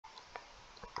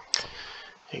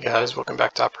Hey guys, welcome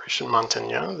back to Operation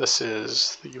Montagnards. This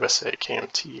is the USA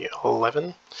KMT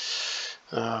 11.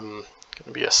 Going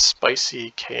to be a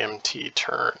spicy KMT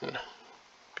turn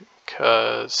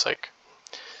because,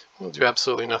 we'll do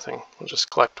absolutely nothing. We'll just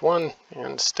collect one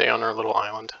and stay on our little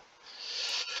island.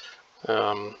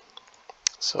 So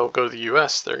we'll go to the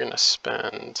US. They're going to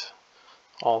spend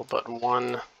all but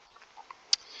one.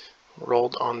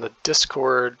 Rolled on the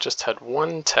Discord, just had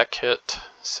one tech hit,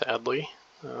 sadly.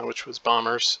 Which was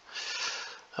bombers,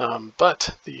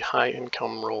 but the high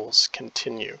income rolls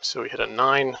continue. So we hit a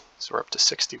 9, so we're up to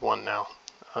 61 now,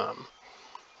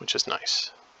 which is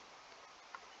nice,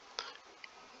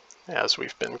 as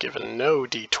we've been given no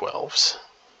D12s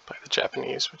by the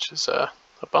Japanese, which is a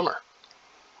bummer.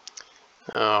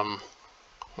 Alright,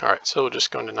 so we'll just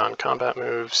go into non-combat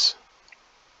moves.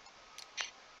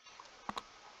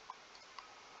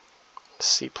 The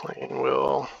seaplane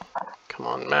will come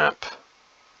on map.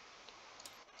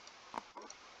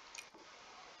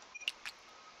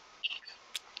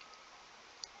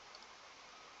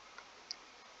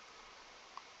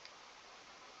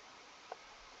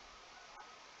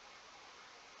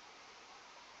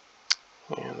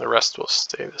 And the rest will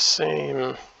stay the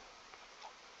same.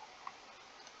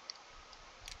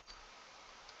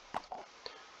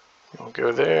 We'll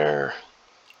go there.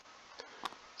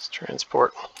 Let's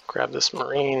transport, grab this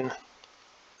Marine.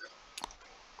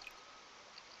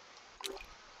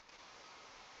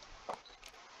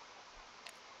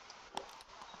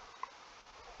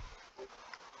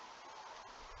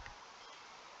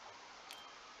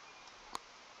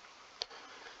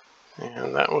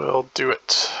 And that will do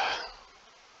it.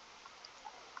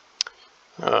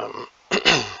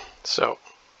 So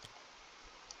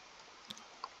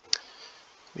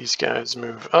these guys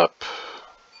move up.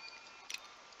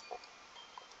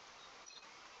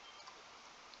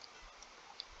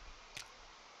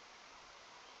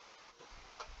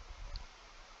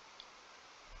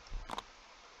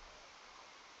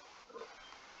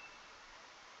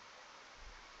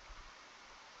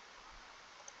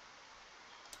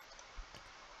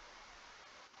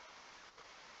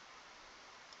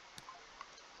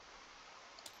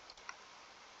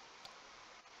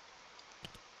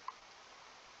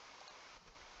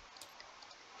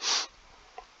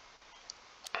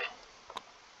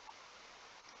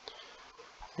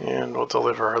 And we'll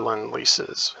deliver our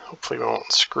Lend-Leases. Hopefully we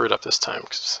won't screw it up this time,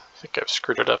 because I think I've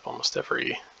screwed it up almost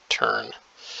every turn.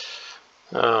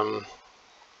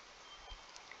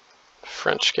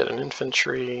 French get an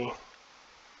infantry.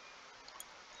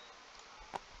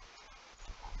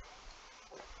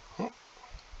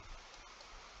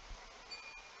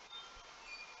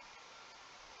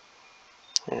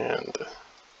 And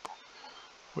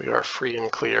we are free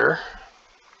and clear.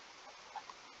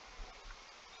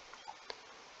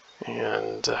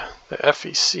 And the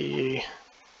FEC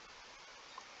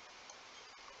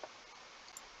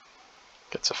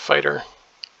gets a fighter.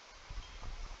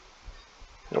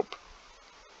 Nope.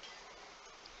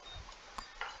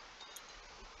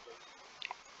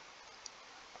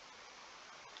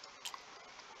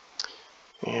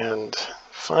 And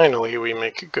finally, we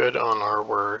make good on our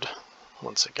word.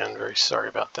 Once again, very sorry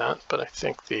about that, but I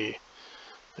think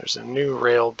there's a new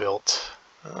rail built,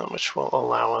 which will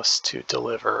allow us to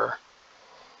deliver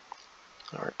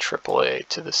our AAA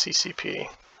to the CCP.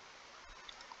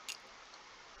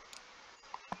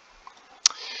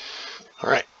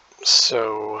 Alright,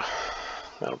 so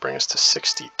that'll bring us to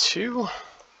 62,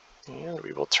 and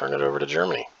we will turn it over to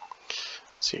Germany.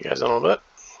 See you guys in a little bit.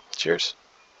 Cheers.